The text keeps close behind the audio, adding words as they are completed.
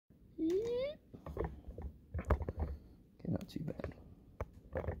too bad.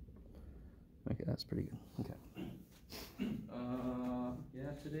 Okay, that's pretty good. Okay.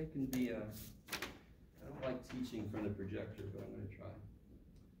 Yeah, today can be I don't like teaching from the projector, but I'm going to try.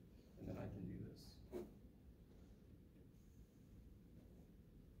 And then I can do this.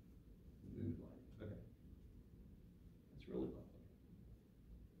 Mood light. Okay. That's really lovely.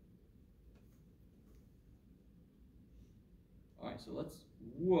 All right, so let's,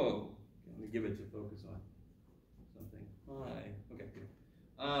 whoa. Okay, let me give it to focus on something. Hi. Okay, good.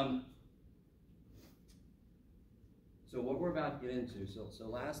 So what we're about to get into, so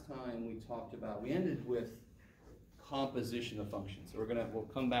last time we talked about, we ended with composition of functions. So we'll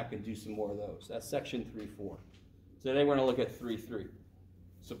come back and do some more of those. That's section 3.4. Today we're going to look at 3.3.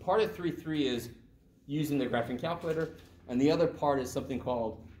 So part of 3.3 is using the graphing calculator, and the other part is something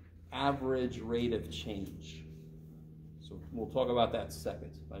called average rate of change. So we'll talk about that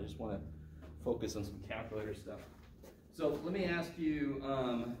second. I just want to focus on some calculator stuff. So let me ask you,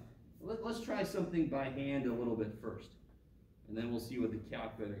 let's try something by hand a little bit first, and then we'll see what the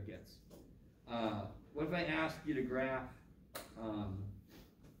calculator gets. What if I ask you to graph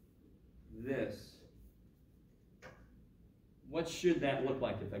this? What should that look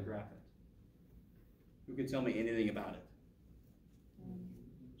like if I graph it? Who can tell me anything about it?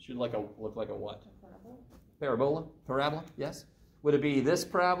 Should look like a what? Parabola? Parabola? Yes? Would it be this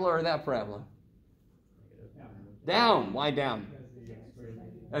parabola or that parabola? Down. Why down?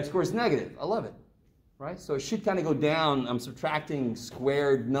 X squared is negative. I love it. Right? So it should kind of go down. I'm subtracting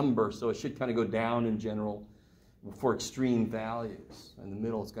squared numbers, so it should kind of go down in general for extreme values. In the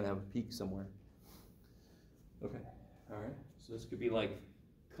middle, it's going to have a peak somewhere. Okay. All right. So this could be like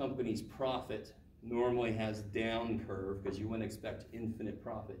company's profit normally has down curve because you wouldn't expect infinite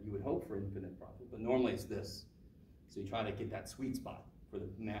profit. You would hope for infinite profit, but normally it's this. So you try to get that sweet spot for the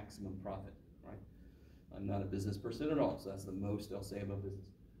maximum profit, right? I'm not a business person at all, so that's the most I'll say about business.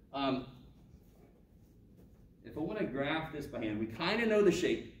 If I want to graph this by hand, we kind of know the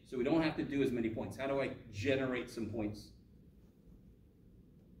shape, so we don't have to do as many points. How do I generate some points?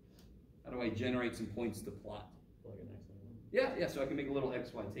 How do I generate some points to plot? Yeah, so I can make a little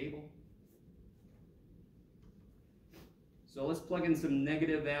XY table. So let's plug in some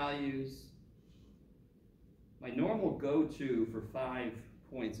negative values. My normal go-to for 5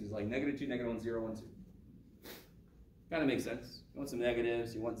 points is like -2, -1, 0, 1, 2. Kind of makes sense. You want some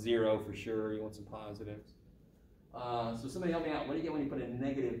negatives, you want 0 for sure, you want some positives. So somebody help me out. What do you get when you put a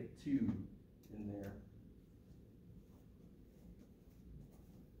 -2 in there?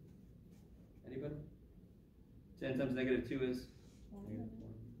 Anybody? 10 times -2 is?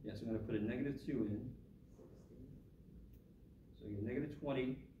 Yes, I'm going to put a -2 in. So you get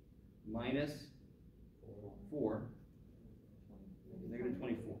 -20 minus 4,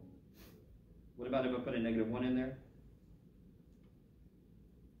 -24. What about if I put a -1 in there?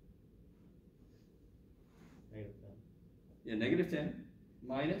 Yeah, -10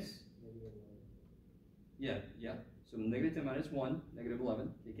 minus. Yeah. So -10 minus 1,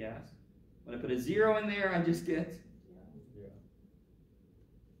 -11. Kick ass. When I put a 0 in there, I just get 0.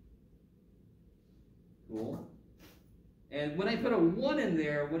 Cool. And when I put a 1 in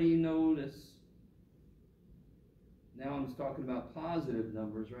there, what do you notice? Now I'm talking about positive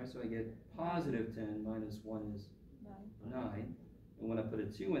numbers, right? So I get +10 minus 1 is 9. And when I put a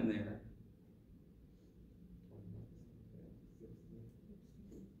 2 in there,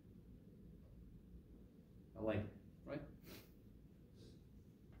 I like it, right?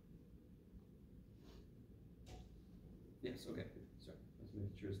 Yes, okay. Sorry. Let's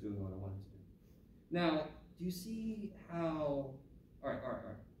make sure it's doing what I want it to do. Now, do you see how... All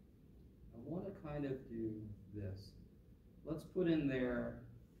right. I want to kind of do this. Let's put in there...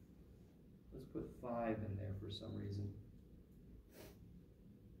 Let's put 5 in there for some reason.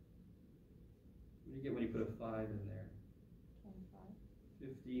 What do you get when you put a 5 in there? 25.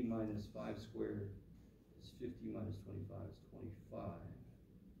 50 minus 5 squared is 50 minus 25 is 25.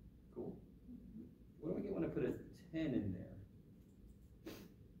 Cool. What do I get when I put a 10 in there?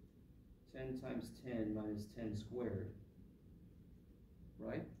 10 times 10 minus 10 squared.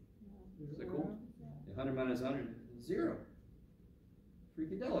 Right? Is that cool? 100 minus 100 is 0.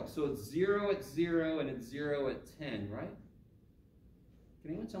 Freakedelic. So it's 0 at 0 and it's 0 at 10, right?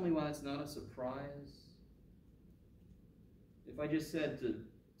 Can anyone tell me why it's not a surprise? If I just said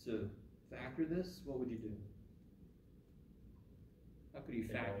to factor this, what would you do? How could you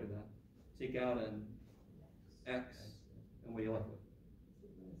factor that? Take out an x, and what are you left with?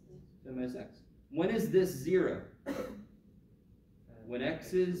 10 minus x. When is this 0? When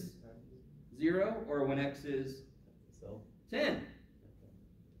x is 0 or when x is 10?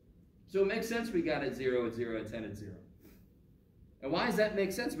 So it makes sense we got at 0 at 0 at 10 at 0. And why does that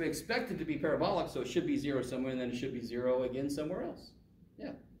make sense? We expect it to be parabolic, so it should be 0 somewhere, and then it should be 0 again somewhere else.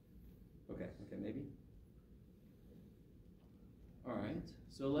 Yeah. Okay, maybe. All right,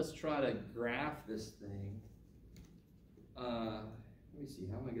 so let's try to graph this thing. Let me see,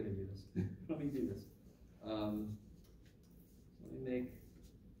 how am I going to do this? Let me do this. Let me make,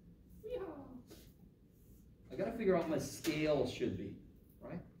 I got to figure out what my scale should be,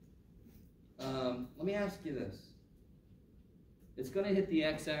 right? Let me ask you this. It's going to hit the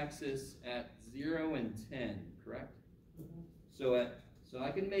x-axis at 0 and 10, correct? Mm-hmm. So I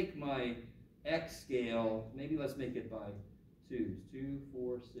can make my x scale, maybe let's make it by 2s. 2,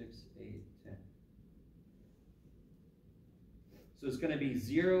 4, 6, 8, 10. So it's going to be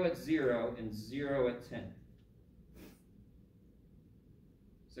 0 at 0 and 0 at 10.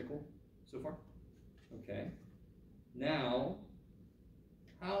 Is that cool so far? Okay. Now,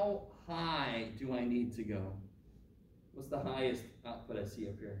 how high do I need to go? What's the highest output I see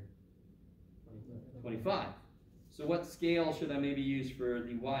up here? 25. So what scale should I maybe use for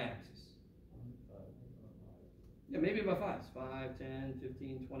the y-axis? Yeah, maybe about 5. 5, 10,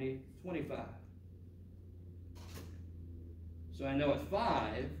 15, 20, 25. So I know at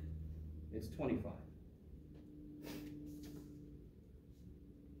 5, it's 25.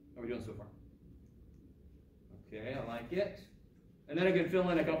 How are we doing so far? Okay, I like it. And then I can fill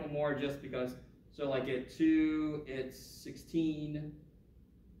in a couple more just because. So like at 2, it's 16.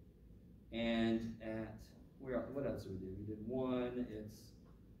 And at, what else did we do? We did 1, it's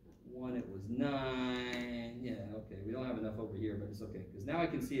 1, it was 9. Yeah, okay, we don't have enough over here, but it's okay. Because now I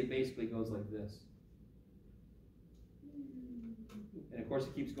can see it basically goes like this. And of course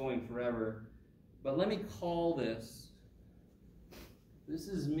it keeps going forever. But let me call this, this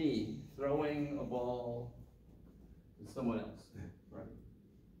is me throwing a ball to someone else, right?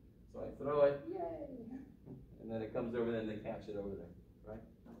 So I throw it, yay! And then it comes over there and they catch it over there, right?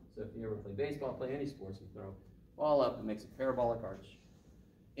 So if you ever play baseball, play any sports, you throw ball up, it makes a parabolic arch.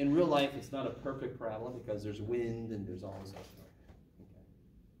 In real life, it's not a perfect parabola because there's wind and there's all this stuff. Okay.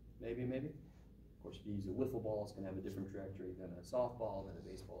 Maybe. Of course, if you use a wiffle ball, it's going to have a different trajectory than a softball, than a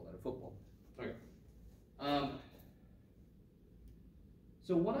baseball, than a football. Okay.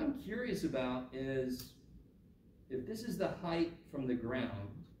 So what I'm curious about is, if this is the height from the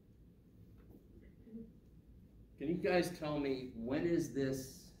ground, can you guys tell me when is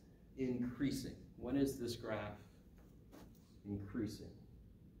this increasing? When is this graph increasing?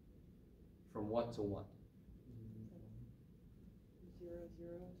 From what to what? 0, 0.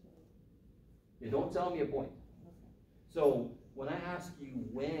 Yeah, don't tell me a point. Okay. So when I ask you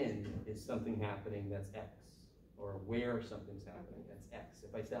when is something happening, that's x. Or where something's happening, that's x.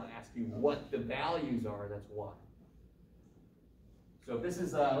 If I ask you what the values are, that's y. So if this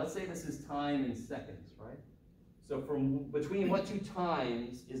is, let's say this is time in seconds, right? So from between what two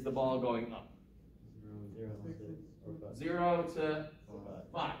times is the ball going up? 0 to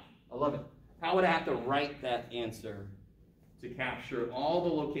 5. I love it. How would I have to write that answer to capture all the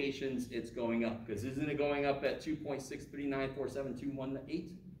locations it's going up? Because isn't it going up at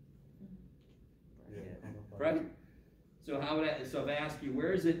 2.639472118? Yeah. Right? So how would so if I ask you,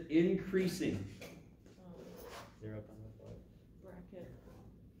 where is it increasing? 0, bracket.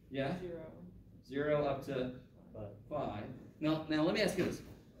 Yeah? 0. 0 up to 5. Now let me ask you this.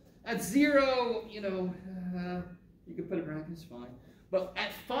 At 0, you can put a bracket, it's fine. But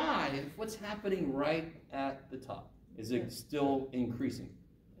at 5, what's happening right at the top? Is it still increasing?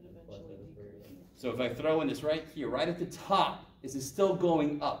 It eventually decreases. So if I throw in this right here, right at the top, is it still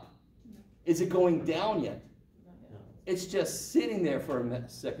going up? No. Is it going down yet? Not yet. No. It's just sitting there for a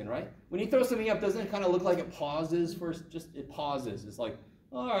second, right? When you throw something up, doesn't it kind of look like it pauses first? Just it pauses. It's like,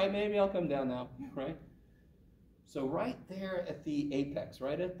 all right, maybe I'll come down now, right? So right there at the apex,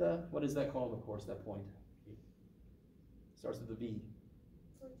 right at the, what is that called, of course, that point? Starts with a V.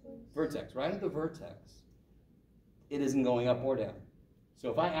 Vertex, right at the vertex. It isn't going up or down. So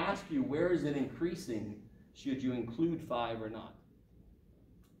if I ask you where is it increasing, should you include 5 or not?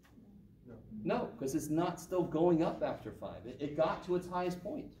 No, because it's not still going up after 5. It got to its highest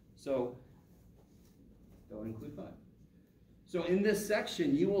point. So don't include 5. So in this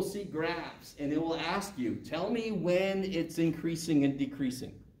section, you will see graphs, and it will ask you, tell me when it's increasing and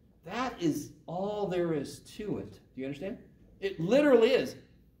decreasing. That is all there is to it. Do you understand? It literally is.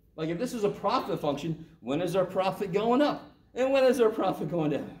 Like if this is a profit function, when is our profit going up? And when is our profit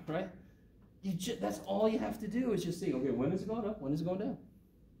going down, right? That's all you have to do is just see, okay, when is it going up? When is it going down?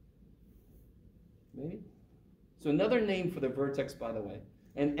 Maybe? So another name for the vertex, by the way,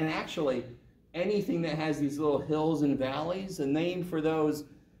 and actually anything that has these little hills and valleys, a name for those,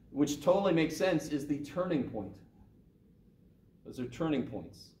 which totally makes sense, is the turning point. Those are turning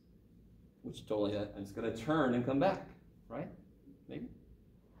points, which totally, it's going to turn and come back, right? Maybe?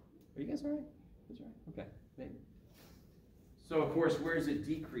 Are you guys all right? That's all right? Okay, maybe. So, of course, where is it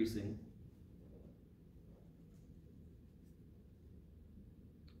decreasing?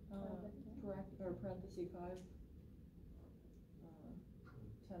 Or parenthesis 5.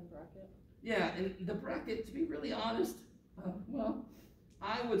 10 bracket. Yeah, and the bracket, to be really honest, well,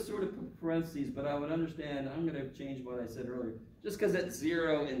 I would sort of put parentheses, but I would understand, I'm going to change what I said earlier. Just because at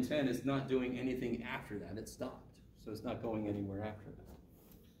 0 and 10 is not doing anything after that, it stopped. So it's not going anywhere after that.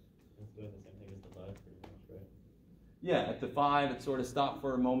 It's doing the same thing as the 5 pretty much, right? Yeah, at the 5, it sort of stopped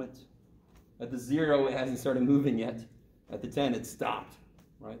for a moment. At the 0, it hasn't started moving yet. At the 10, it stopped,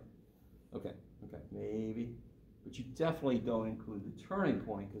 right? Okay, maybe. But you definitely don't include the turning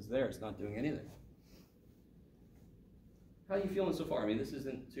point, because there it's not doing anything. How are you feeling so far? I mean, this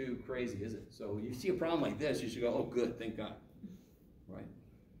isn't too crazy, is it? So you see a problem like this, you should go, oh, good, thank God. Right?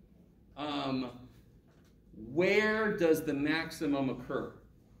 Where does the maximum occur?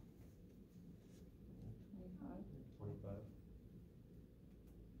 25.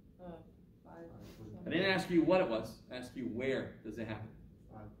 5. I didn't ask you what it was. I asked you where does it happen?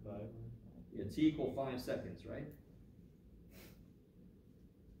 5. Yeah, t equal 5 seconds, right?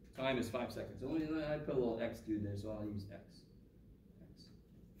 Time is 5 seconds. Only I put a little x dude there, so I'll use x.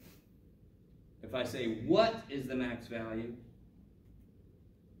 If I say, what is the max value?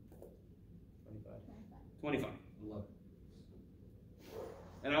 25. I love it.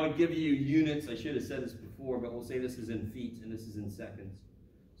 And I would give you units. I should have said this before, but we'll say this is in feet and this is in seconds.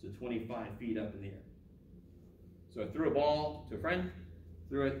 So 25 feet up in the air. So I threw a ball to a friend,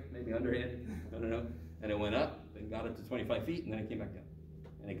 threw it maybe underhand, I don't know, and it went up and got it to 25 feet, and then it came back down.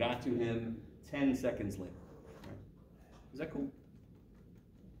 And it got to him 10 seconds later. Right. Is that cool?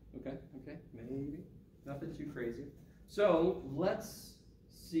 Okay, maybe. Nothing too crazy. So let's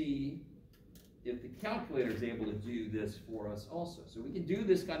see if the calculator is able to do this for us also. So we can do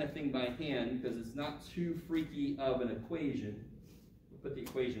this kind of thing by hand because it's not too freaky of an equation. We'll put the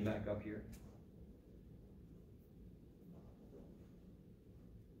equation back up here.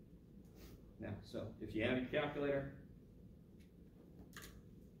 Now, so if you have your calculator,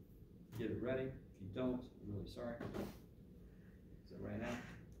 get it ready. If you don't, I'm really sorry. So right now.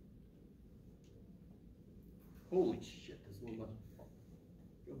 Holy shit, this little button.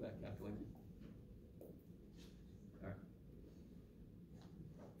 Go back, calculator. All right.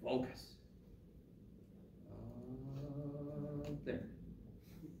 Focus. There.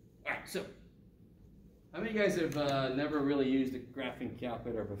 All right, so how many of you guys have never really used a graphing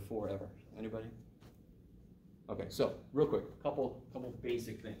calculator before, ever? Anybody? Okay, so real quick, couple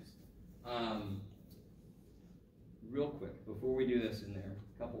basic things. Real quick, before we do this in there,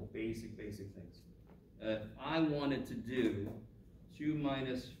 a couple basic things. If I wanted to do 2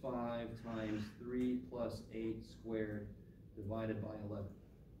 minus 5 times 3 plus 8 squared divided by 11.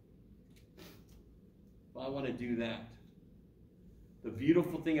 If I want to do that, the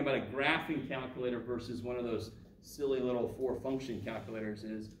beautiful thing about a graphing calculator versus one of those silly little 4-function calculators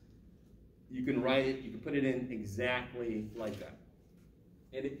is you can write it, you can put it in exactly like that.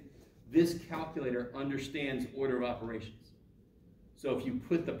 And this calculator understands order of operations. So if you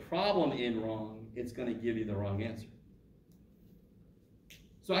put the problem in wrong, it's going to give you the wrong answer.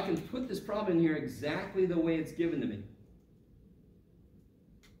 So I can put this problem in here exactly the way it's given to me.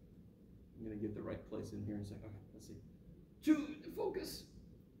 I'm going to get the right place in here in a second. Okay, let's see. 2, focus.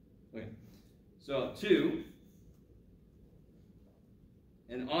 Okay, so 2.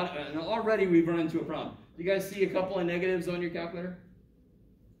 And already we've run into a problem. You guys see a couple of negatives on your calculator?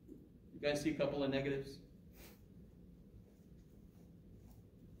 You guys see a couple of negatives?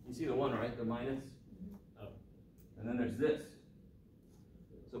 You see the one, right? The minus? Oh. And then there's this.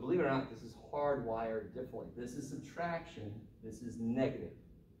 So believe it or not, this is hardwired differently. This is subtraction. This is negative.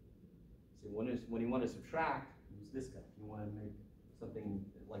 So when you want to subtract, use this guy. If you want to make something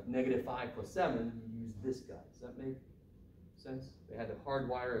like -5 plus 7, you use this guy. Does that make sense? They had to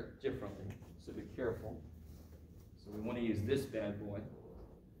hardwire it differently, so be careful. So we want to use this bad boy.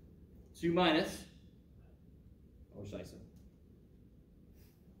 2 minus, or should I say,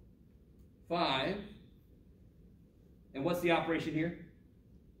 5. And what's the operation here?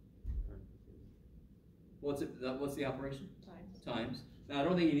 What's the operation? Times. Now I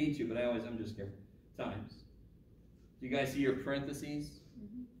don't think you need to, but I'm just careful. Times. Do you guys see your parentheses?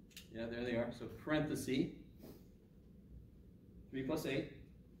 Mm-hmm. Yeah, there they are. So parenthesis. 3 plus 8.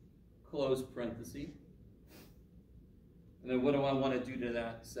 Close parenthesis. And then what do I want to do to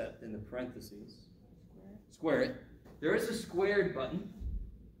that set in the parentheses? Square it. There is a squared button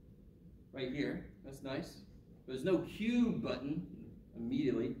right here. That's nice. There's no cube button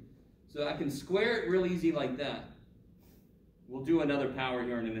immediately. So I can square it real easy like that. We'll do another power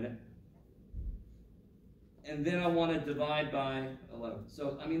here in a minute. And then I want to divide by 11.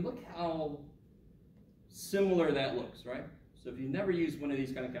 So, I mean, look how similar that looks, right? So if you've never used one of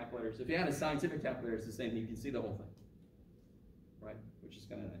these kind of calculators, if you had a scientific calculator, it's the same thing. You can see the whole thing, right? Which is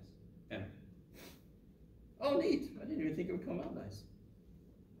kind of nice. Anyway. Oh, neat. I didn't even think it would come out nice.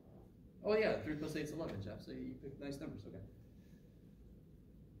 Oh, yeah, 3 plus 8 is 11, Jeff. So you picked nice numbers. Okay.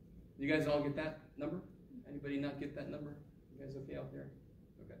 You guys all get that number? Anybody not get that number? You guys okay out there?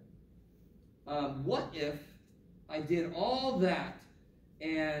 Okay. What if I did all that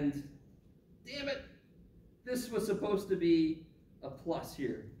and, damn it, this was supposed to be a plus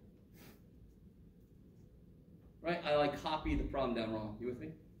here. Right? I like copied the problem down wrong. You with me?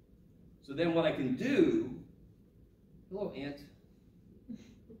 So then what I can do, hello, Ant.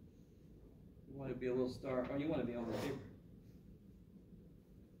 You want to be a little star, or you want to be on the paper.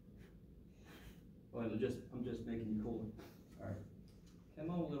 Well, I'm just making you cooler. All right. Come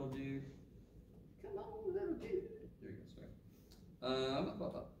on, little dude. Come on, little dude. There you go, sorry.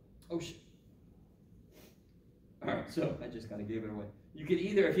 Oh, shit. All right, so I just kind of gave it away. You can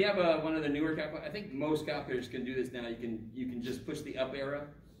either, if you have one of the newer calculators, I think most calculators can do this now. You can just push the up arrow,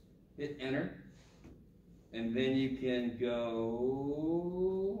 hit enter, and then you can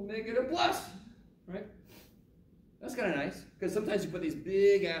go make it a plus, right? That's kind of nice, because sometimes you put these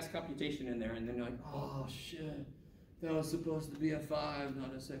big ass computation in there, and then you're like, oh shit, that was supposed to be a 5,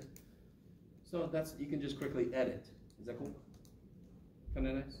 not a 6. So you can just quickly edit. Is that cool? Kind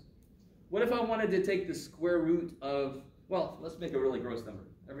of nice. What if I wanted to take the square root of, well, let's make a really gross number.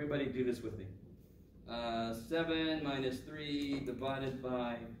 Everybody do this with me. 7 minus 3 divided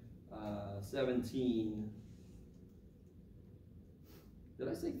by 17. Did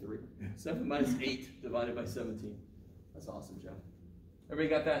I say 3? 7 minus 8 divided by 17. That's awesome, John.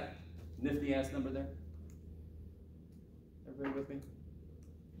 Everybody got that nifty ass number there? Everybody with me?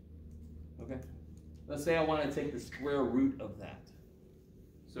 Okay. Let's say I want to take the square root of that.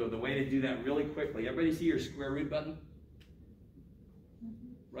 So the way to do that really quickly, everybody see your square root button?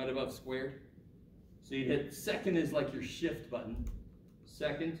 Right above squared. So you hit second is like your shift button.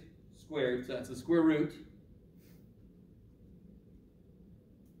 Second, squared, so that's the square root.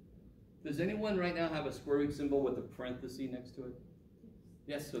 Does anyone right now have a square root symbol with a parenthesis next to it?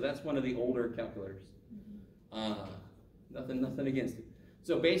 Yes, so that's one of the older calculators. Nothing against it.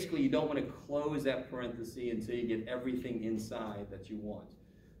 So basically you don't want to close that parenthesis until you get everything inside that you want.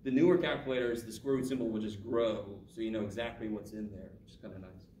 The newer calculators, the square root symbol will just grow, so you know exactly what's in there, which is kind of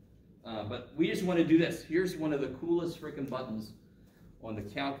nice. But we just want to do this. Here's one of the coolest freaking buttons on the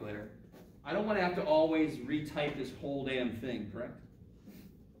calculator. I don't want to have to always retype this whole damn thing, correct?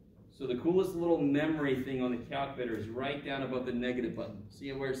 So the coolest little memory thing on the calculator is right down above the negative button.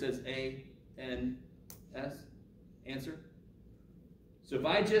 See where it says A, N, S? Answer? So if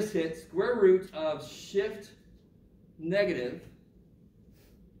I just hit square root of shift negative,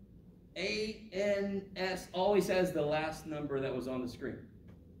 A-N-S always has the last number that was on the screen.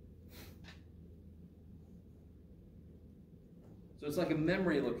 So it's like a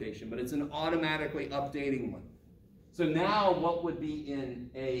memory location, but it's an automatically updating one. So now what would be in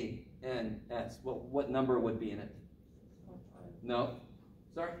A-N-S? What number would be in it? No?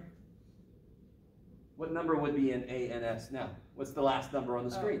 Sorry? What number would be in A-N-S now? What's the last number on the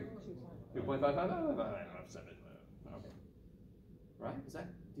screen? 2.55? Okay. Right? Is that?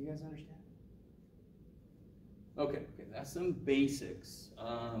 Do you guys understand? Okay, that's some basics.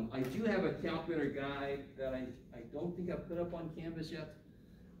 I do have a calculator guide that I don't think I've put up on Canvas yet.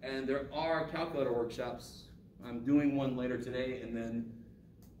 And there are calculator workshops. I'm doing one later today, and then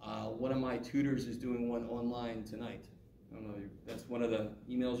one of my tutors is doing one online tonight. I don't know, that's one of the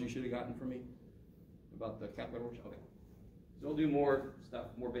emails you should have gotten from me about the calculator workshop. Okay. So we'll do more stuff,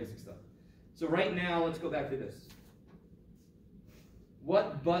 more basic stuff. So right now, let's go back to this.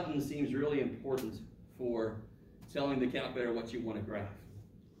 What button seems really important for telling the calculator what you want to graph?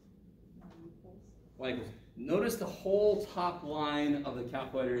 Y equals. Notice the whole top line of the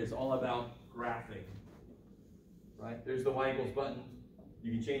calculator is all about graphing. Right? There's the Y equals button.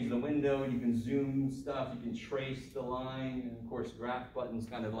 You can change the window, you can zoom stuff, you can trace the line, and of course graph button's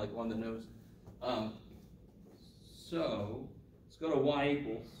kind of like on the nose. So let's go to Y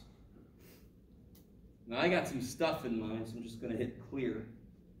equals. Now I got some stuff in mind, so I'm just going to hit clear.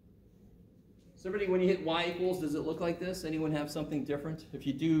 So everybody, when you hit Y equals, does it look like this? Anyone have something different? If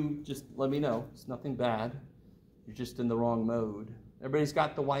you do, just let me know. It's nothing bad. You're just in the wrong mode. Everybody's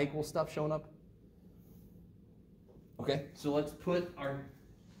got the Y equals stuff showing up? Okay, so let's put our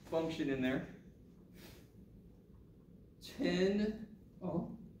function in there. 10, oh,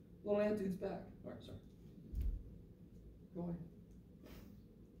 little attitude's back. All right, sorry. Go ahead.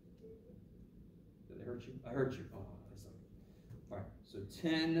 Did I hurt you? I hurt you. Oh, I'm sorry. All right, so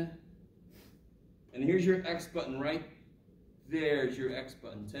 10, and here's your X button right there's your X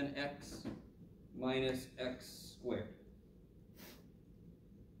button. 10x minus x squared.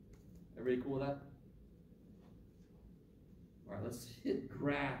 Everybody cool with that? All right, let's hit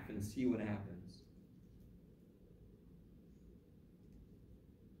graph and see what happens.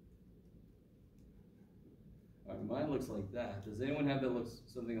 All right, mine looks like that. Does anyone have that looks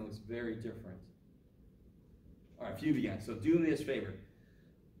something that looks very different? All right, a few of you guys. So do me this favor.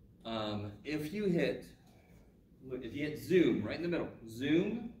 If you hit zoom right in the middle,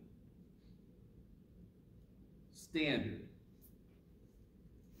 zoom, standard.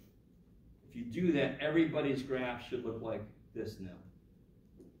 If you do that, everybody's graph should look like this now.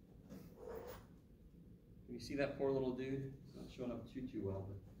 Can you see that poor little dude? It's not showing up too well,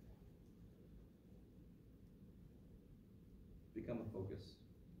 but become a focus.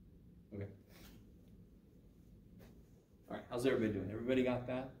 Okay. All right, how's everybody doing? Everybody got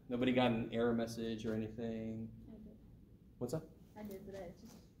that? Nobody got an error message or anything? I did. What's up? I did, but I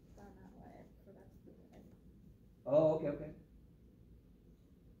just found out why I forgot to do it. Oh, okay, okay.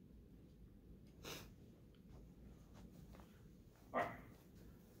 All right.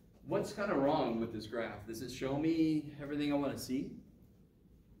 What's kind of wrong with this graph? Does it show me everything I want to see?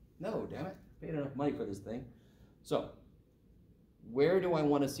 No, damn it. Paid enough money for this thing. So, where do I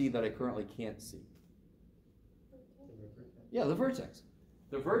want to see that I currently can't see? Yeah, the vertex.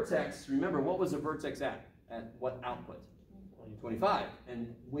 The vertex, remember, what was the vertex at? At what output? 25.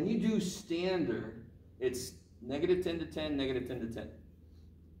 And when you do standard, it's negative 10 to 10, negative 10 to 10.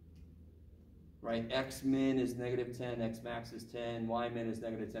 Right? X min is negative 10, X max is 10, Y min is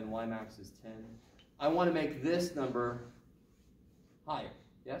negative 10, Y max is 10. I want to make this number higher.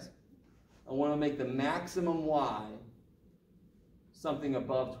 Yes? I want to make the maximum Y something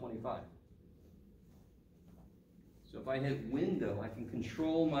above 25. So if I hit window, I can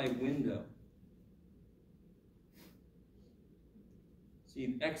control my window.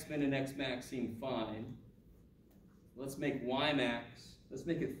 See, X min and X max seem fine. Let's make Y max, let's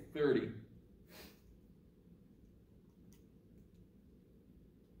make it 30.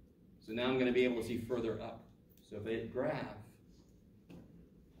 So now I'm going to be able to see further up. So if I hit graph,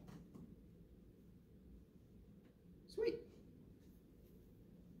 sweet.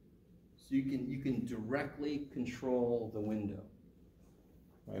 So you can directly control the window.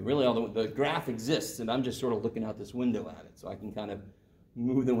 Right, really, all the graph exists, and I'm just sort of looking out this window at it. So I can kind of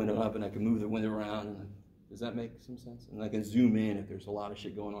move the window up, and I can move the window around. And does that make some sense? And I can zoom in if there's a lot of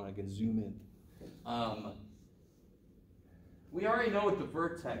shit going on. I can zoom in. We already know what the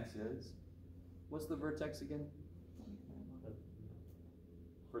vertex is. What's the vertex again?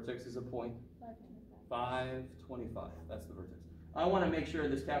 Vertex is a point. 525. That's the vertex. I want to make sure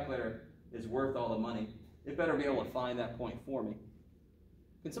this calculator is worth all the money. It better be able to find that point for me.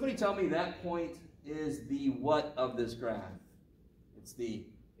 Can somebody tell me that point is the what of this graph? It's the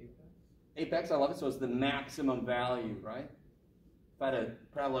apex. I love it. So it's the maximum value, right? If I had a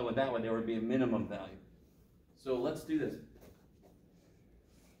parallel with that one, there would be a minimum value. So let's do this.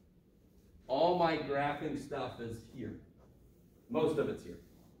 All my graphing stuff is here. Most of it's here.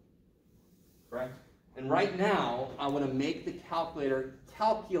 Correct? And right now, I want to make the calculator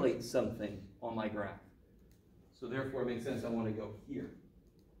calculate something on my graph. So therefore, it makes sense I want to go here.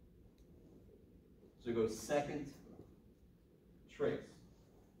 So go second trace.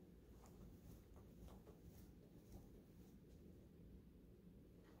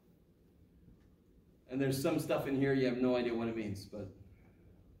 And there's some stuff in here you have no idea what it means, but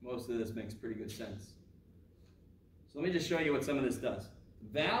most of this makes pretty good sense. So let me just show you what some of this does.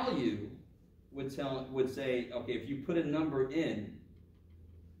 Value would say, okay, if you put a number in,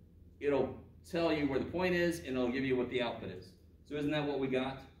 it'll tell you where the point is, and it'll give you what the output is. So isn't that what we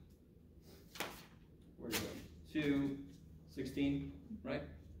got? Where did it go? 2, 16, right?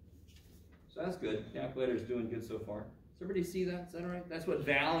 So that's good. Calculator's doing good so far. Does everybody see that? Is that all right? That's what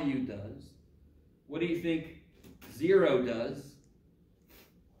value does. What do you think 0 does?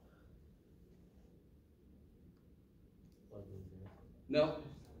 No.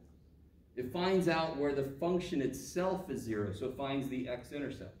 It finds out where the function itself is 0, so it finds the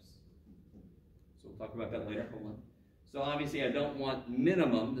x-intercepts. So we'll talk about that later. Hold on. So obviously I don't want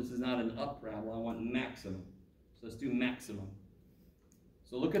minimum. This is not an up parabola. I want maximum. So let's do maximum.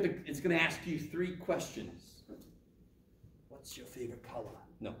 So look at it's going to ask you 3 questions. What's your favorite color?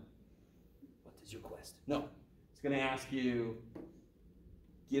 No. What is your quest? No. It's going to ask you,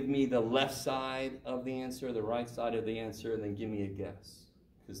 give me the left side of the answer, the right side of the answer, and then give me a guess.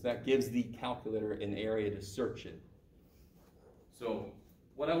 Because that gives the calculator an area to search in. So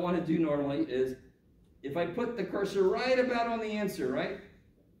what I want to do normally is, if I put the cursor right about on the answer, right?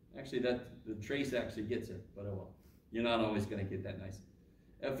 Actually, the trace actually gets it, but oh well. You're not always going to get that nice.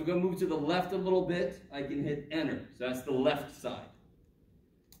 If we're going to move to the left a little bit, I can hit enter. So that's the left side.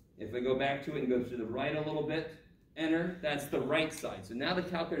 If I go back to it and go to the right a little bit, enter, that's the right side. So now the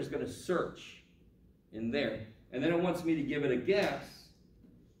calculator is going to search in there. And then it wants me to give it a guess.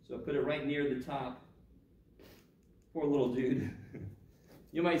 So I put it right near the top. Poor little dude.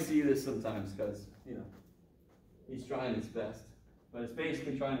 You might see this sometimes because, you know, he's trying his best. But it's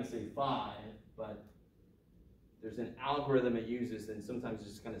basically trying to say 5, but there's an algorithm it uses, and sometimes it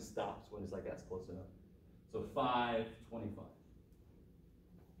just kind of stops when it's like, that's close enough. So 5, 25.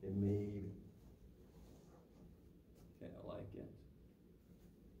 Okay, maybe. Okay, I like it.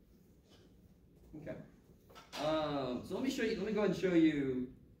 Okay. So let me show you. Let me go ahead and show you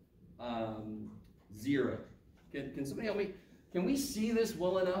 0. Can somebody help me? Can we see this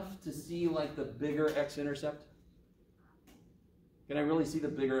well enough to see like the bigger x-intercept? Can I really see the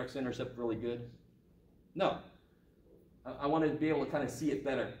bigger x-intercept really good? No. I want to be able to kind of see it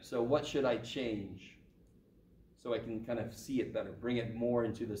better. So what should I change so I can kind of see it better? Bring it more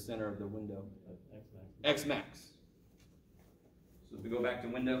into the center of the window. X max. So if we go back to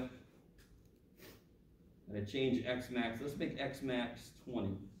window, and I change X max, let's make X max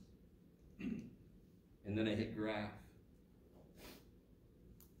 20. And then I hit graph.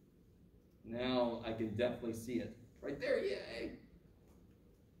 Now I can definitely see it. Right there, yay!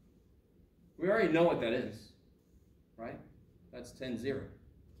 We already know what that is, right? That's 10-0.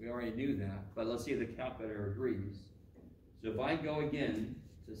 We already knew that, but let's see if the calculator agrees. So if I go again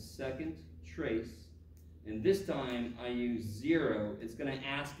to second trace, and this time I use 0, it's going to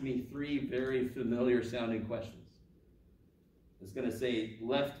ask me 3 very familiar sounding questions. It's going to say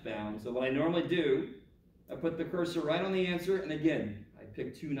left bound. So what I normally do, I put the cursor right on the answer, and again, I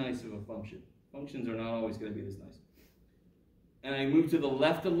pick too nice of a function. Functions are not always going to be this nice. And I move to the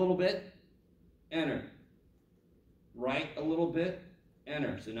left a little bit, enter. Right a little bit,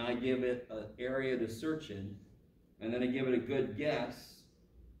 enter. So now I give it an area to search in, and then I give it a good guess,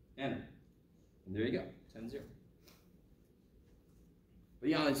 enter. And there you go, 10-0. But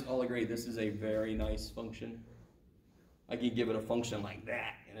yeah, let's all agree this is a very nice function. I can give it a function like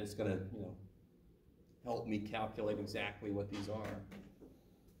that, and it's going to, you know, help me calculate exactly what these are.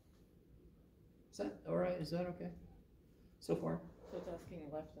 Is that all right? Is that okay so far? So it's asking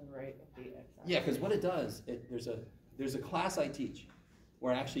left and right of the x-axis. Yeah, because what it does, there's a class I teach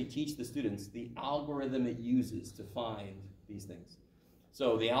where I actually teach the students the algorithm it uses to find these things.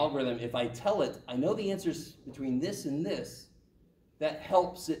 So the algorithm, if I tell it, I know the answers between this and this, that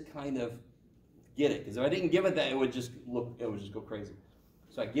helps it kind of get it. Because if I didn't give it that, it would just go crazy.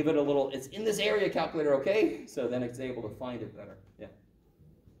 So I give it a little, it's in this area calculator, okay? So then it's able to find it better. Yeah.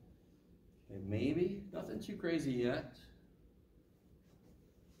 Okay, maybe nothing too crazy yet.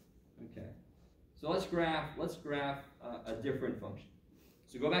 Okay. So let's graph a different function.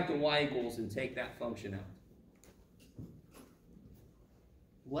 So go back to y equals and take that function out.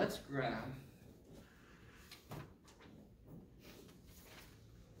 Let's graph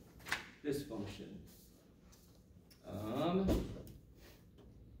this function.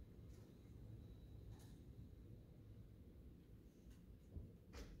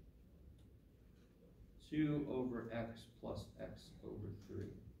 2 over x plus x over 3.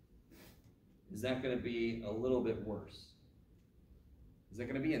 Is that going to be a little bit worse? Is that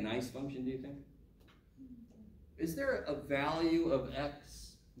going to be a nice function, do you think? Is there a value of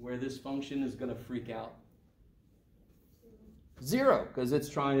x where this function is going to freak out? 0, because it's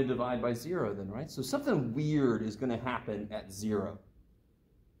trying to divide by 0 then, right? So something weird is going to happen at 0.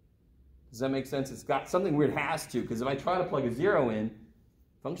 Does that make sense? It's got something weird has to, because if I try to plug a 0 in,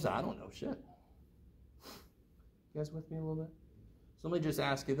 function, I don't know shit. You guys with me a little bit? So let me just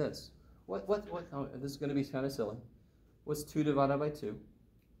ask you this. Oh, this is going to be kind of silly. What's 2 divided by 2?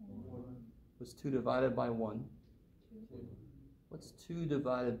 1. What's 2 divided by 1? 2. What's 2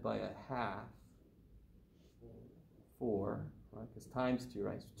 divided by a half? 4, right? Because times 2,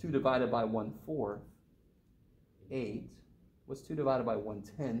 right? So 2 divided by 1/4, 8. What's 2 divided by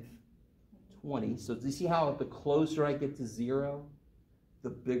 1/10? 20. So do you see how the closer I get to 0, the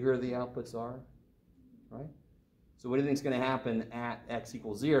bigger the outputs are, right? So what do you think is going to happen at x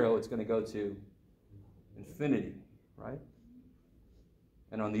equals 0? It's going to go to infinity, right?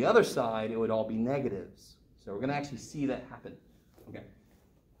 And on the other side, it would all be negatives. So we're going to actually see that happen. Okay.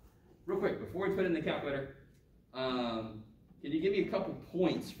 Real quick, before we put it in the calculator, Can you give me a couple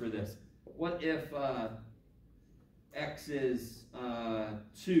points for this? What if x is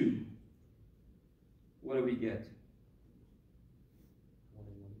 2? What do we get?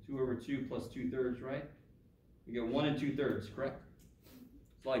 2 over 2 plus 2/3, right? We get 1 2/3, correct?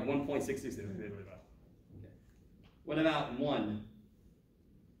 It's like 1.66. Okay. What about 1?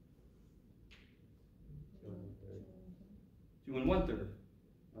 2 1/3.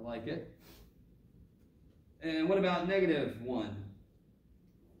 I like it. And what about -1? -1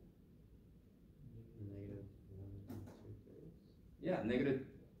 2/3. Yeah,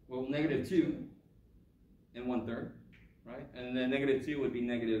 -2 1/3, right? And then -2 would be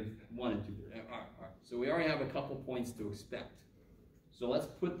 -1 2/3. All right. So we already have a couple points to expect. So let's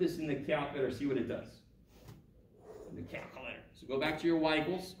put this in the calculator, see what it does. In the calculator. So go back to your y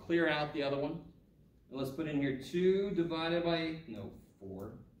equals, clear out the other one. And let's put in here 2 divided by,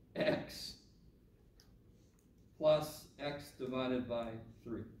 4, x plus x divided by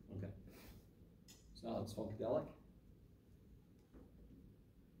 3. Okay. So now it's funkadelic.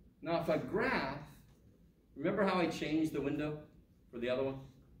 Now if I graph, remember how I changed the window for the other one?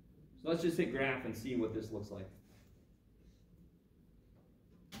 So let's just hit graph and see what this looks like.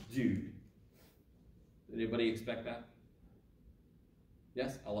 Dude. Did anybody expect that?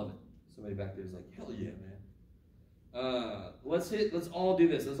 Yes? I love it. Somebody back there is like, hell yeah, man. Let's all do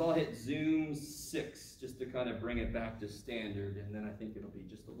this. Let's all hit zoom 6 just to kind of bring it back to standard, and then I think it'll be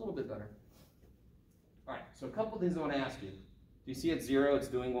just a little bit better. All right, so a couple things I want to ask you. Do you see at 0 it's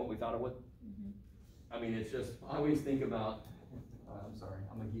doing what we thought it would? I mean, it's just, I always think about, I'm sorry,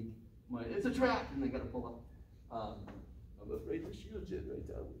 I'm a geek. It's a trap, and they got to pull up. I'm afraid the shield's it right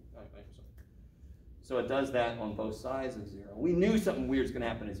there. All right, sorry. So it does that on both sides of 0. We knew something weird's going to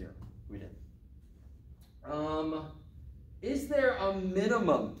happen at 0. We did. Is there a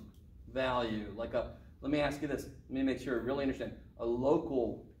minimum value? Like let me ask you this. Let me make sure I really understand. A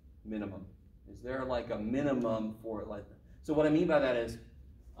local minimum. Is there like a minimum for it like that? So what I mean by that is,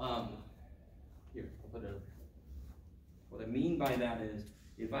 here, I'll put it over here. What I mean by that is,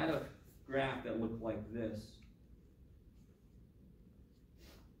 if I had a graph that looked like this,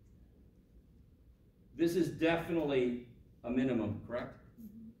 this is definitely a minimum, correct?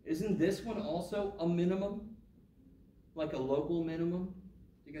 Isn't this one also a minimum? Like a local minimum?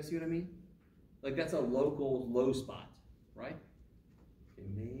 Do you guys see what I mean? Like that's a local low spot, right? Okay,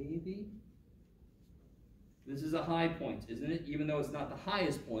 maybe. This is a high point, isn't it? Even though it's not the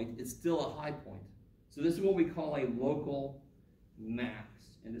highest point, it's still a high point. So this is what we call a local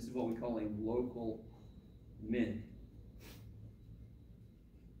max, and this is what we call a local min.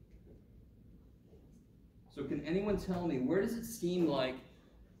 So can anyone tell me, where does it seem like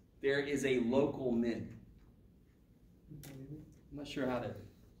there is a local min? I'm not sure how to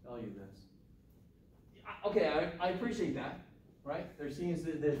tell you this. Okay, I appreciate that, right? There's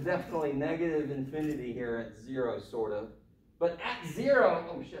definitely negative infinity here at 0, sort of. But at 0,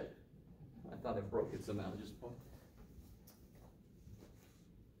 oh shit. I thought I broke it somehow.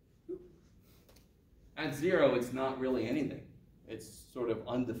 At 0, it's not really anything. It's sort of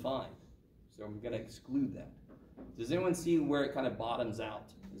undefined. So I'm going to exclude that. Does anyone see where it kind of bottoms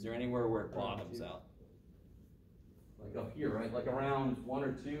out? Is there anywhere where it bottoms out? Like up here, right? Like around 1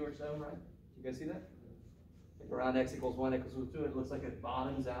 or 2 or so, right? You guys see that? Like around x equals 1, x equals 2, it looks like it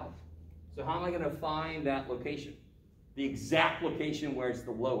bottoms out. So how am I going to find that location? The exact location where it's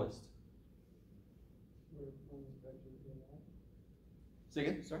the lowest. Say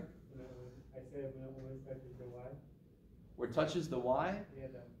again, sorry? I said when it touches the y. Where it touches the y? Yeah,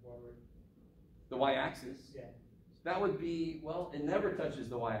 the forward. The y-axis? Yeah. That would be, well, it never touches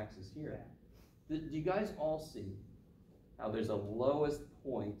the y-axis here. Yeah. Do you guys all see how there's a lowest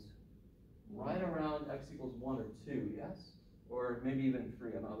point right around x equals 1 or 2, yes? Or maybe even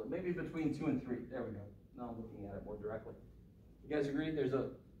 3, I'm not, maybe between 2 and 3. There we go. Now I'm looking at it more directly. You guys agree?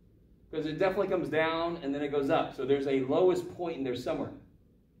 Because it definitely comes down and then it goes up. So there's a lowest point in there somewhere.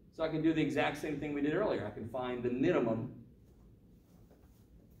 So I can do the exact same thing we did earlier. I can find the minimum.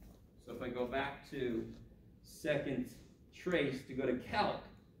 So if I go back to second trace to go to calc,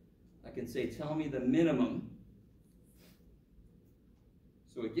 I can say, tell me the minimum.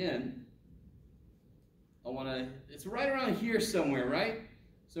 So again, it's right around here somewhere, right?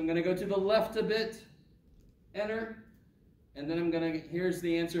 So I'm going to go to the left a bit, enter, and then here's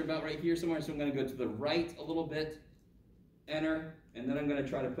the answer about right here somewhere, so I'm going to go to the right a little bit, enter, and then I'm going to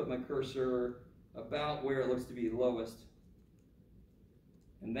try to put my cursor about where it looks to be lowest,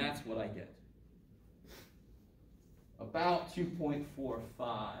 and that's what I get. About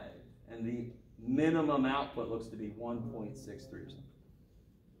 2.45, and the minimum output looks to be 1.63 or something.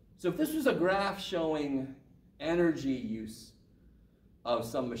 So if this was a graph showing energy use of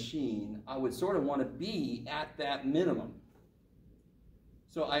some machine, I would sort of want to be at that minimum.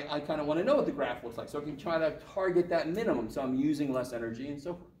 So I kind of want to know what the graph looks like, so I can try to target that minimum, so I'm using less energy and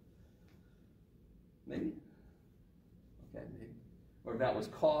so forth. Maybe? Okay, maybe. Or if that was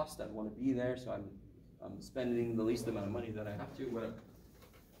cost, I'd want to be there, so I'm spending the least amount of money that I have to, whatever.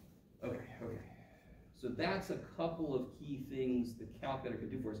 Okay. So that's a couple of key things the calculator can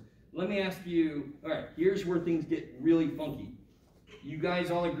do for us. Let me ask you, all right, here's where things get really funky. You guys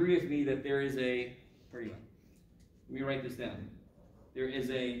all agree with me that there is a, where are you at? Let me write this down. There is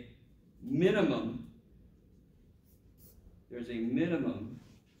a minimum,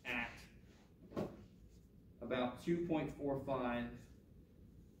 at about 2.45,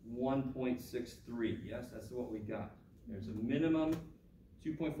 1.63. Yes, that's what we got. There's a minimum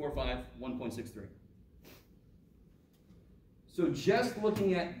 2.45, 1.63. So just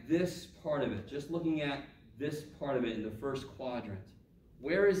looking at this part of it, in the first quadrant,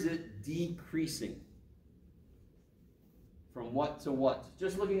 where is it decreasing? From what to what?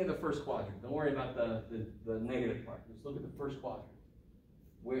 Just looking at the first quadrant. Don't worry about the negative part. Just look at the first quadrant.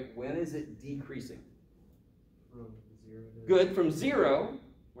 When is it decreasing? From 0 to... Good, from 0.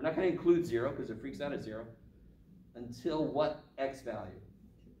 We're not going to include 0 because it freaks out at 0. Until what x value?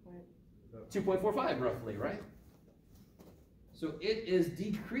 2.45 roughly, right? So it is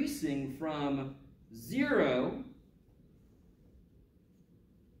decreasing from 0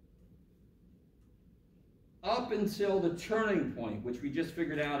 up until the turning point, which we just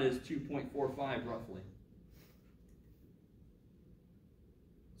figured out is 2.45 roughly.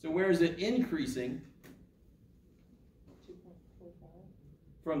 So where is it increasing? 2.45.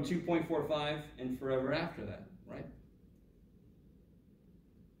 From 2.45 and forever after that, right?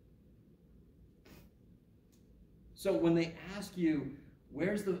 So when they ask you,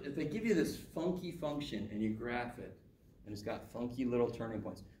 if they give you this funky function and you graph it, and it's got funky little turning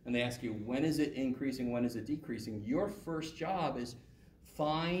points, and they ask you, when is it increasing, when is it decreasing, your first job is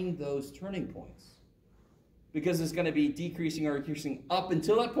find those turning points. Because it's going to be decreasing or increasing up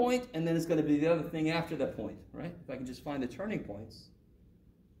until that point, and then it's going to be the other thing after that point, right? If I can just find the turning points,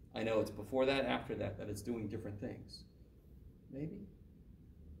 I know it's before that, after that it's doing different things. Maybe?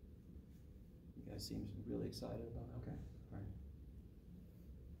 You guys seem really excited about it. Okay, all right.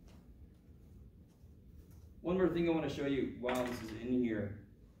 One more thing I want to show you while this is in here.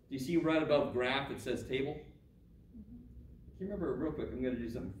 Do you see right above graph it says table? Can you remember real quick? I'm going to do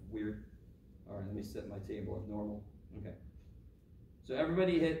something weird. All right, let me set my table at normal. Okay. So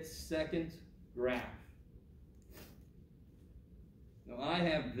everybody hit second graph. Now I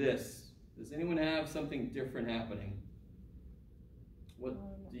have this. Does anyone have something different happening? What?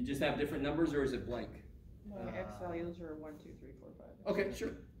 Do you just have different numbers or is it blank? My x values are 1, 2, 3, 4, 5. Okay,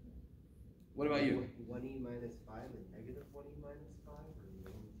 sure. What about you? 1e minus 5 and negative 1e minus 5, or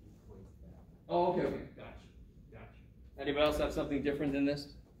name 2 points back? Oh, okay. Gotcha. Anybody else have something different than this?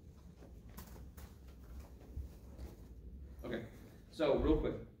 Okay. So, real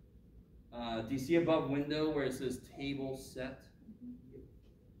quick. Do you see above window where it says table set?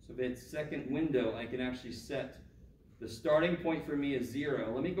 So if it's second window, I can actually set the starting point for me is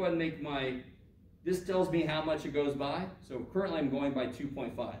 0. Let me go ahead and make this tells me how much it goes by. So currently I'm going by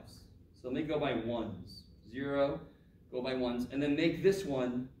 2.5s. So let me go by 1s. 0, go by 1s, and then make this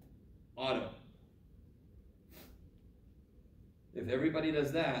one auto. If everybody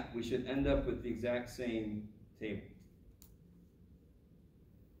does that, we should end up with the exact same table.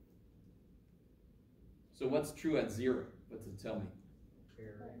 So what's true at 0? What's it tell me?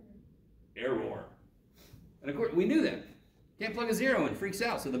 Error. And of course, we knew that. Can't plug a 0 in, freaks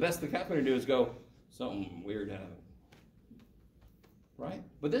out. So the best the calculator do is go, something weird happened. Right?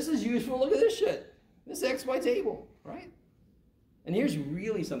 But this is useful. Look at this shit. This XY table, right? And here's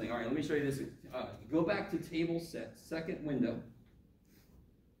really something. All right, let me show you this. Go back to table set, second window.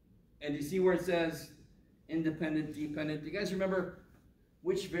 And you see where it says independent, dependent? Do you guys remember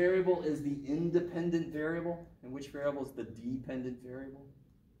which variable is the independent variable and which variable is the dependent variable?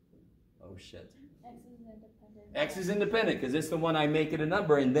 Oh, shit. X is independent. X is independent because it's the one I make it a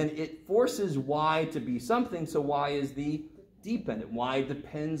number, and then it forces Y to be something, so Y is the dependent. Y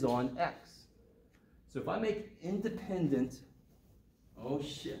depends on X. So if I make independent, oh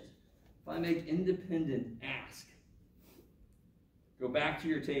shit. If I make independent ask, go back to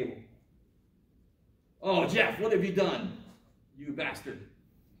your table. Oh, Jeff, what have you done? You bastard.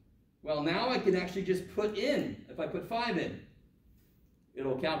 Well, now I can actually just put in, if I put 5 in,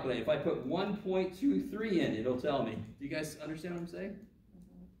 it'll calculate. If I put 1.23 in, it'll tell me. Do you guys understand what I'm saying?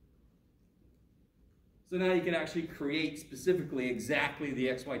 So now you can actually create specifically exactly the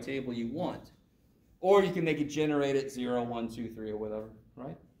XY table you want. Or you can make it generate at 0, 1, 2, 3, or whatever,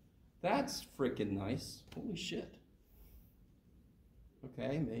 right? That's freaking nice. Holy shit.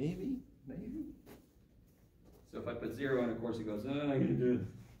 Okay, maybe. So if I put 0 in, of course it goes, I can do it.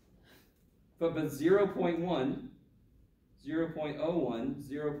 If I put 0.1, 0.01,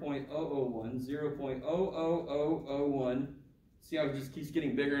 0.001, 0.00001, see how it just keeps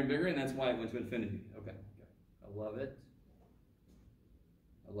getting bigger and bigger, and that's why it went to infinity. Okay. I love it.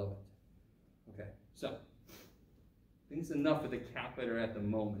 Okay, so I think it's enough with the calculator at the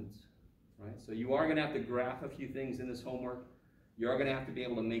moment, right? So you are going to have to graph a few things in this homework. You are going to have to be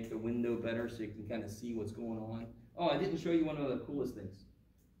able to make the window better so you can kind of see what's going on. Oh, I didn't show you one of the coolest things.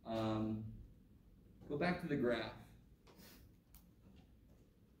 Go back to the graph.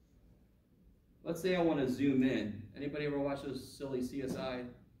 Let's say I want to zoom in. Anybody ever watch those silly CSI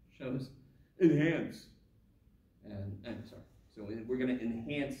shows? Enhance. And sorry. So we're going to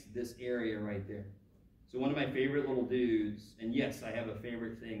enhance this area right there. So one of my favorite little dudes, and yes, I have a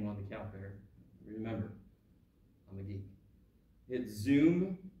favorite thing on the calculator. Remember, I'm a geek. Hit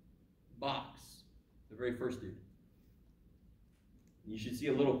zoom box, the very first dude. You should see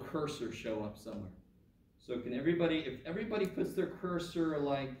a little cursor show up somewhere. So can everybody, if everybody puts their cursor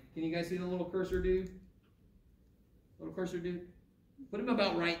like, can you guys see the little cursor dude? Little cursor dude? Put him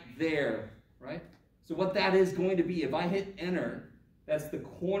about right there, right? So what that is going to be, if I hit enter, that's the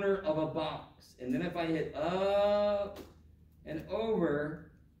corner of a box. And then if I hit up and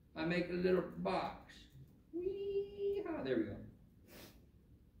over, I make a little box. Wee-haw, there we go.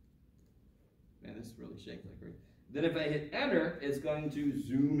 Man, this really shakes like crazy. Then if I hit enter, it's going to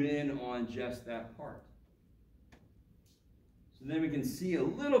zoom in on just that part. So then we can see a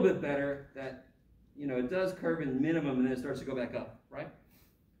little bit better that, you know, it does curve in minimum and then it starts to go back up, right?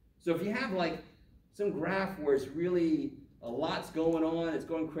 So if you have like some graph where it's really a lot's going on, it's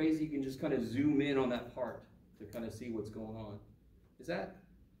going crazy, you can just kind of zoom in on that part to kind of see what's going on. Is that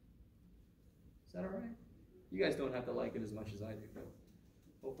all right? You guys don't have to like it as much as I do, but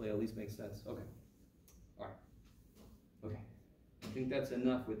hopefully it at least makes sense. Okay. All right. Okay. I think that's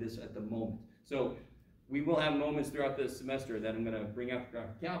enough with this at the moment. So we will have moments throughout the semester that I'm going to bring out the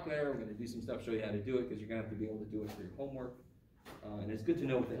graphic calculator. We're going to do some stuff, show you how to do it, because you're going to have to be able to do it for your homework. And it's good to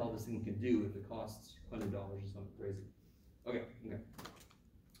know what the hell this thing can do if it costs $100 or something crazy. Okay.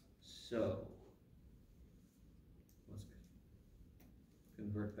 So let's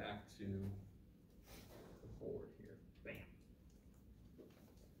convert back to the board here. Bam.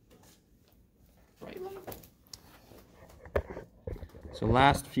 Right. So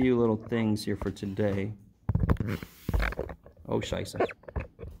last few little things here for today. Oh, scheisse.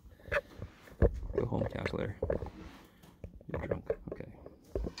 Go home, calculator. You're drunk. Okay.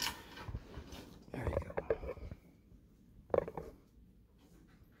 There you go.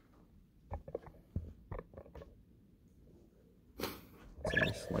 It's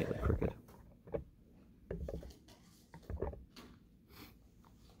only slightly crooked.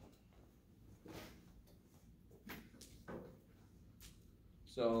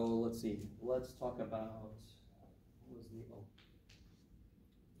 So let's see. Let's talk about what was the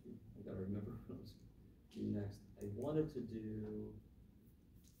I gotta remember what was next. I wanted to do.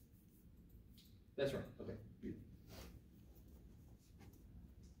 That's right. Okay.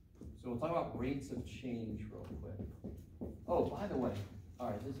 So we'll talk about rates of change real quick. Oh, by the way,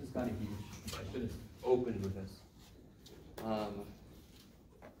 all right, this is kind of huge. I should have opened with this.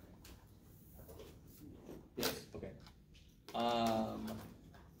 Yes. Okay.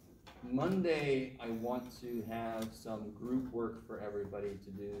 Monday, I want to have some group work for everybody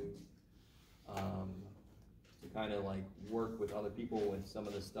to do, to kind of like work with other people with some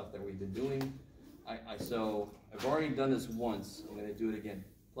of the stuff that we've been doing. So I've already done this once. I'm going to do it again.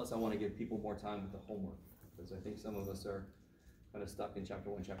 Plus, I want to give people more time with the homework, because I think some of us are kind of stuck in chapter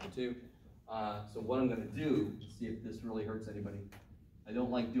 1, chapter 2. So what I'm going to do, see if this really hurts anybody. I don't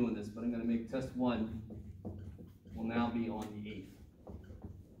like doing this, but I'm going to make test 1 will now be on the 8th.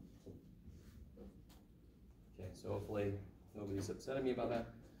 Okay, so hopefully nobody's upset at me about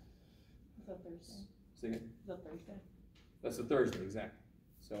that. Is that Thursday? Say again? Is that Thursday? That's a Thursday, exactly.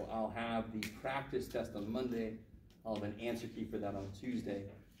 So I'll have the practice test on Monday. I'll have an answer key for that on Tuesday.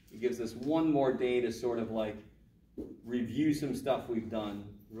 It gives us one more day to sort of like review some stuff we've done,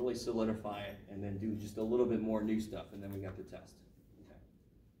 really solidify it, and then do just a little bit more new stuff, and then we got the test. Okay.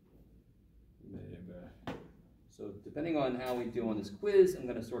 So depending on how we do on this quiz, I'm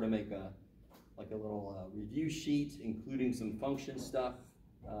going to sort of make a little review sheet, including some function stuff,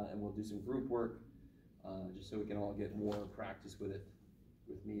 and we'll do some group work, just so we can all get more practice with it,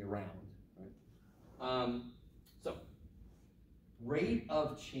 with me around. Right? So, rate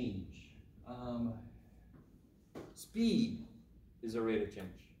of change. Speed is a rate of change.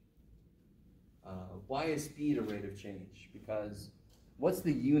 Why is speed a rate of change? Because what's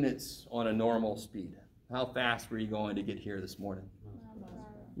the units on a normal speed? How fast were you going to get here this morning?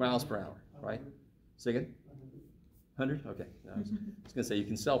 Miles per hour, right? Say again? 100? Okay. I was going to say you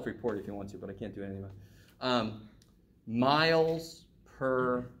can self-report if you want to, but I can't do anything about it. Miles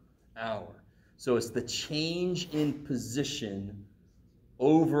per hour. So it's the change in position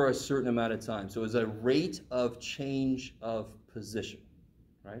over a certain amount of time. So it's a rate of change of position,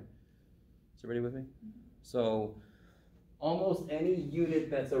 right? Is everybody with me? So almost any unit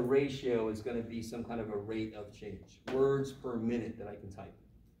that's a ratio is going to be some kind of a rate of change. Words per minute that I can type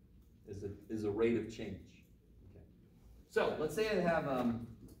is a rate of change. Okay. So let's say I have,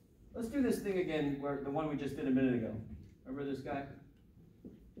 let's do this thing again, where the one we just did a minute ago. Remember this guy?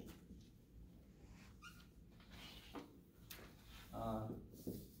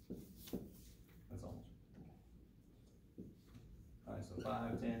 That's almost. All right, so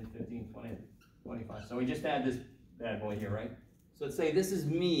 5, 10, 15, 20, 25. So we just add this bad boy here, right? So let's say this is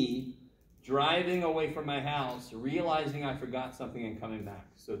me driving away from my house, realizing I forgot something and coming back.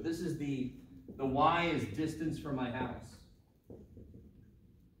 So this is the y is distance from my house.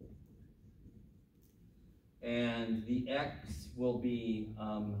 And the x will be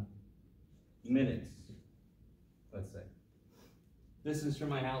minutes, let's say. Distance from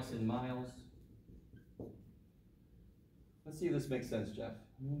my house in miles. Let's see if this makes sense, Jeff.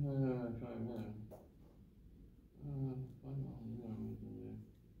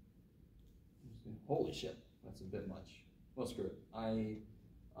 Holy shit, that's a bit much. Well, screw it. I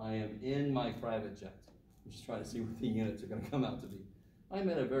am in my private jet. I'm just trying to see what the units are going to come out to be. I'm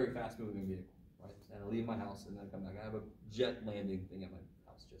in a very fast-moving vehicle, right? And I leave my house and then I come back. I have a jet landing thing at my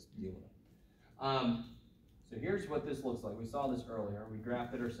house. Just deal with it. So here's what this looks like. We saw this earlier. We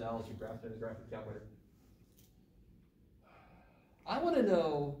graphed it ourselves. We graphed it in a graphic calculator. I want to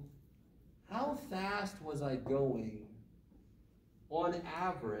know, how fast was I going on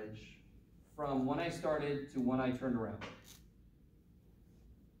average from when I started to when I turned around?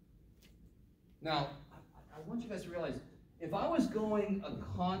 Now, I want you guys to realize, if I was going a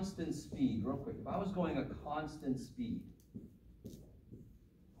constant speed, real quick, if I was going a constant speed,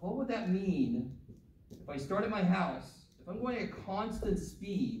 what would that mean if I start at my house? If I'm going a constant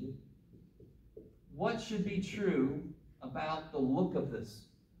speed, what should be true about the look of this?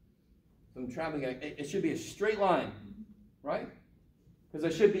 So I'm traveling, it should be a straight line, right? Because I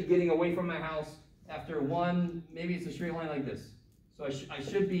should be getting away from my house after one, maybe it's a straight line like this. So I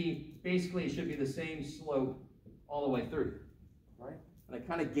should be, basically it should be the same slope all the way through, right? And I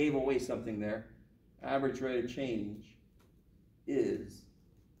kind of gave away something there. Average rate of change is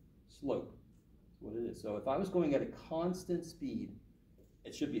slope. That's what it is. So if I was going at a constant speed,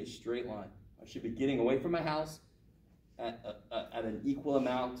 it should be a straight line. I should be getting away from my house at an equal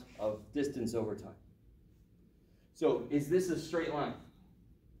amount of distance over time. So is this a straight line?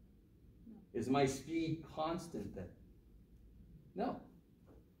 Is my speed constant then? No.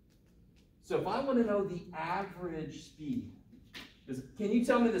 So if I want to know the average speed, can you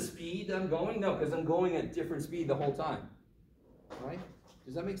tell me the speed I'm going? No, because I'm going at different speed the whole time. Right?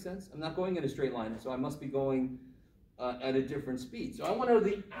 Does that make sense? I'm not going in a straight line, so I must be going at a different speed. So I want to know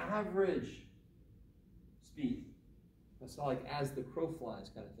the average speed. That's like as the crow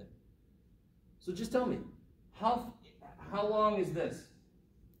flies kind of thing. So just tell me, how long is this?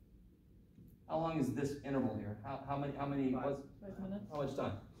 How long is this interval here? How many? 5 minutes. How much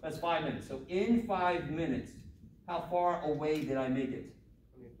time? That's 5 minutes. So in 5 minutes, how far away did I make it?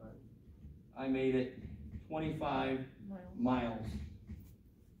 25. I made it 25 miles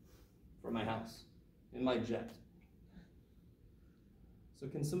from my house in my jet. So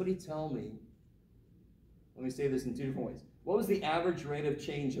can somebody tell me, let me say this in two different ways. What was the average rate of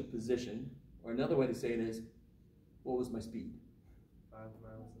change of position? Or another way to say it is, what was my speed? 5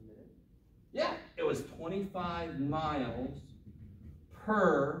 miles a minute. Yeah, it was 25 miles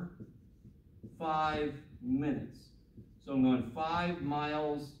per 5 minutes. So I'm going 5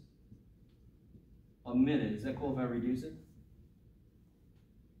 miles a minute. Is that cool if I reduce it?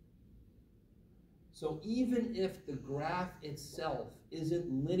 So even if the graph itself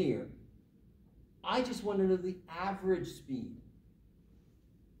isn't linear, I just want to know the average speed,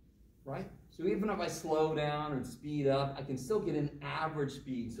 right? So even if I slow down and speed up, I can still get an average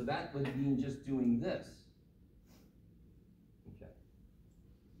speed. So that would mean just doing this. Okay.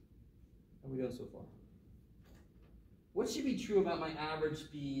 How are we doing so far? What should be true about my average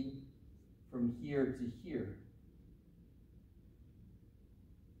speed from here to here?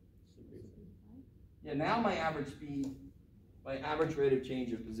 Yeah, now my average speed, my average rate of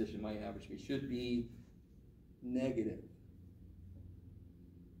change of position, my average speed should be negative.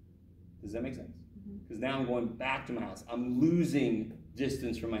 Does that make sense? Because now I'm going back to my house. I'm losing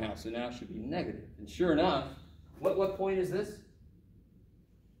distance from my house, so now it should be negative. And sure enough, what point is this?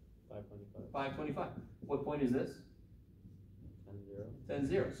 525. 525. What point is this? 10, 0. 10,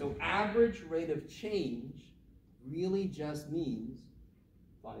 0. So average rate of change really just means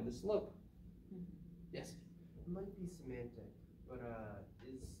find the slope. Yes? It might be semantic, but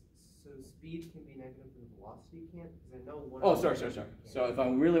so speed can be negative and velocity can't? Because I know one. Oh, sorry. So if I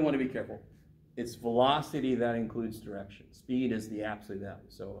really want to be careful, it's velocity that includes direction. Speed is the absolute value.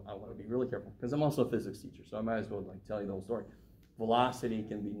 So I want to be really careful because I'm also a physics teacher, so I might as well like tell you the whole story. Velocity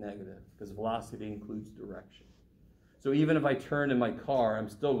can be negative because velocity includes direction. So even if I turn in my car, I'm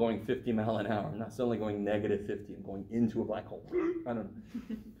still going 50 miles an hour. I'm not suddenly going negative 50. I'm going into a black hole. I don't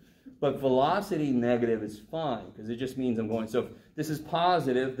know. But velocity negative is fine because it just means I'm going. So if this is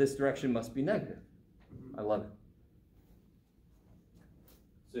positive, this direction must be negative. I love it.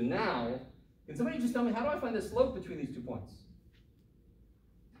 So now, can somebody just tell me, how do I find the slope between these 2 points?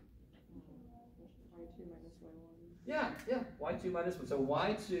 Y2 minus Y1. Yeah, y2 minus 1. So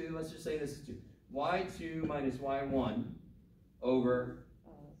y2, let's just say this is 2. y2 minus y1 over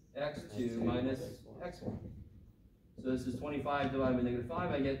x2 minus x1. So this is 25 divided by negative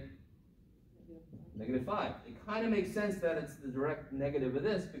 5. I get negative 5. It kind of makes sense that it's the direct negative of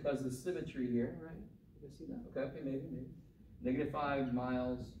this because of the symmetry here, right? You can see that? Okay, maybe. Negative 5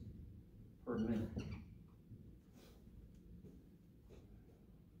 miles per minute.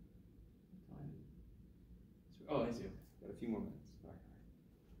 Oh, I see. Got a few more minutes. All right.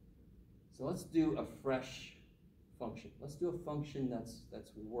 So let's do a fresh function. Let's do a function that's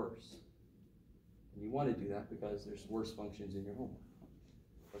worse. And you want to do that because there's worse functions in your homework.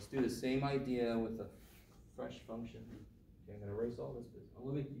 Let's do the same idea with a fresh function. Okay, I'm going to erase all this business. Oh,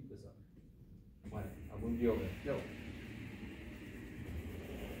 let me keep this up. Why not? I'll move you over there. Go.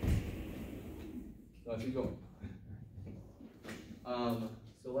 So I keep going.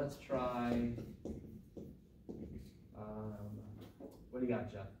 So let's try. What do you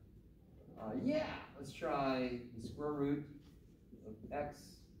got, Jeff? Yeah, let's try the square root of x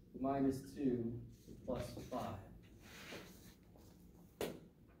minus 2 plus 5.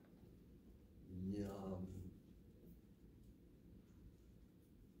 Yum.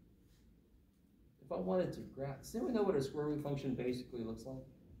 If I wanted to graph, does anyone know what a square root function basically looks like?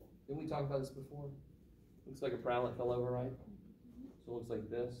 Didn't we talk about this before? Looks like a parallel fell over, right? So it looks like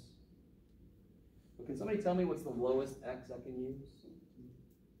this. But can somebody tell me what's the lowest x I can use?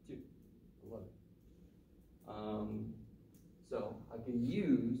 2. I love it. So I can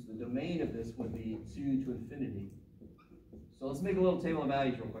use, the domain of this would be 2 to infinity. So let's make a little table of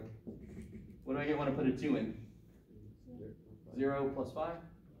values real quick. What do I want to put a 2 in? 0 plus 5?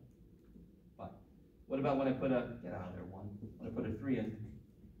 5. What about when I put a, get out of there, 1. When I put a 3 in?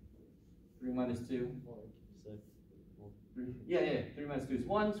 3 minus 2? 6. 3. Yeah. 3 minus 2 is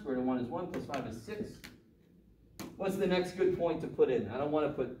 1. Square root of 1 is 1. Plus 5 is 6. What's the next good point to put in? I don't want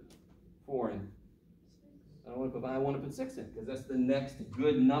to put 4 in. I want to put 6 in because that's the next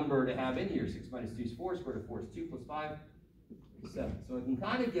good number to have in here. 6 minus 2 is 4. Square root of 4 is 2 plus 5 is 7. So I can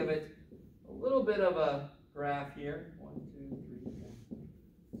kind of give it a little bit of a graph here. 1, 2, 3,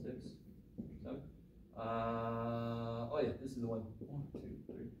 4, 6, 7. Oh yeah, this is the one. 1, 2,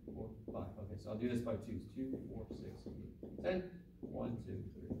 3, 4, 5. Okay, so I'll do this by 2s. 2, 4, 6, 8, 10. 1, 2,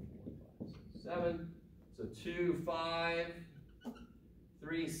 3, 4, 5, 6, 7. So 2, 5,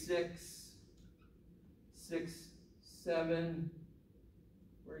 3, 6, 6, 7.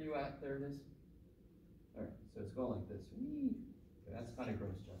 Where are you at? There it is. All right, so it's going like this. Whee. Okay, that's kind of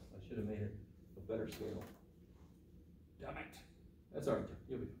gross, Jeff. I should have made it a better scale. Damn it. That's all right, Jeff.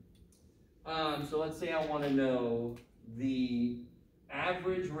 You'll be fine. So let's say I want to know the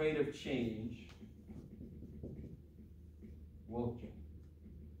average rate of change. Well,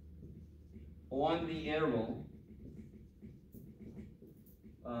 on the interval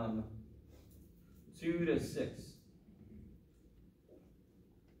 2 to 6.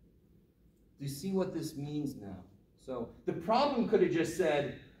 Do you see what this means now? So the problem could have just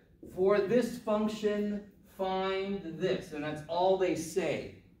said, for this function, find this. And that's all they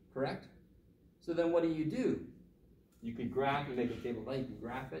say, correct? So then what do? You could graph, you make a table, you can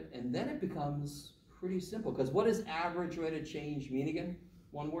graph it, and then it becomes pretty simple. Because what does average rate of change mean again?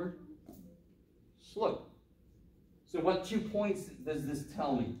 One word? Slope. So what 2 points does this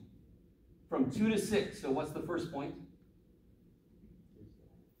tell me? From 2 to 6, so what's the first point?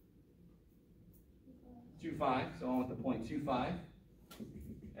 2, 5, so I want the point 2, 5.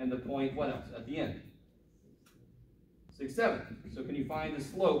 And the point, what else, at the end? 6, 7. So can you find the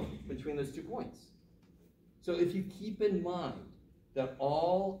slope between those 2 points? So if you keep in mind that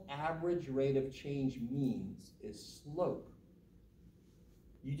all average rate of change means is slope,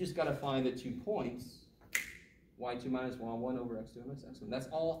 you just got to find the 2 points, y2 minus y1 over x2 minus x1. That's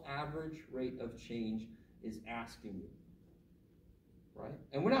all average rate of change is asking you, right?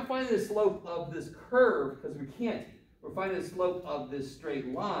 And we're not finding the slope of this curve because we can't. We're finding the slope of this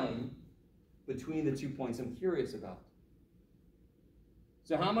straight line between the 2 points I'm curious about.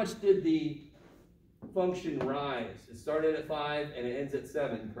 So how much did the function rise? It started at 5 and it ends at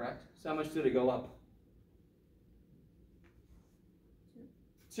 7, correct? So how much did it go up?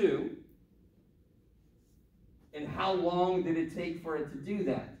 2. And how long did it take for it to do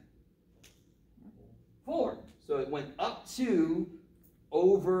that? 4. So it went up 2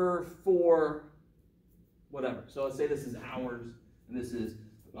 over 4, whatever. So let's say this is hours and this is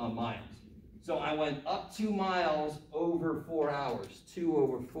miles. So I went up 2 miles over 4 hours. 2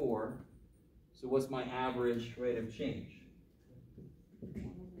 over 4. So what's my average rate of change?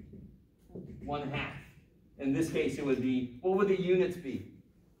 1/2. In this case, it would be, what would the units be?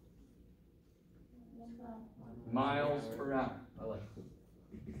 Miles per hour. I like it.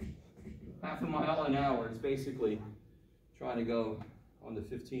 Half a mile an hour is basically trying to go on the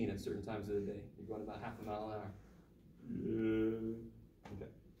 15 at certain times of the day. You're going about half a mile an hour. Okay.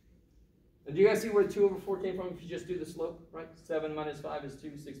 And do you guys see where 2 over 4 came from if you just do the slope, right? 7 minus 5 is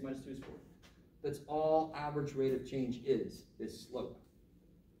 2, 6 minus 2 is 4. That's all average rate of change is slope.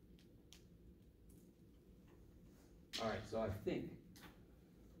 All right, so I think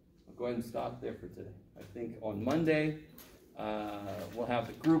I'll go ahead and stop there for today. I think on Monday, we'll have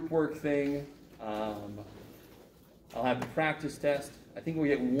the group work thing. I'll have the practice test. I think we'll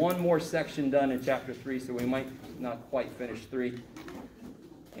get one more section done in chapter 3, so we might not quite finish 3.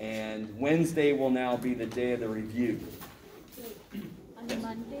 And Wednesday will now be the day of the review. On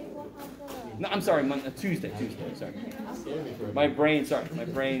Monday, we'll have the... No, I'm sorry, Tuesday, sorry. My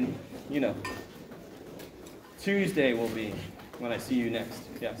brain, you know. Tuesday will be when I see you next,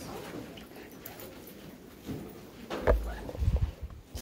 yes.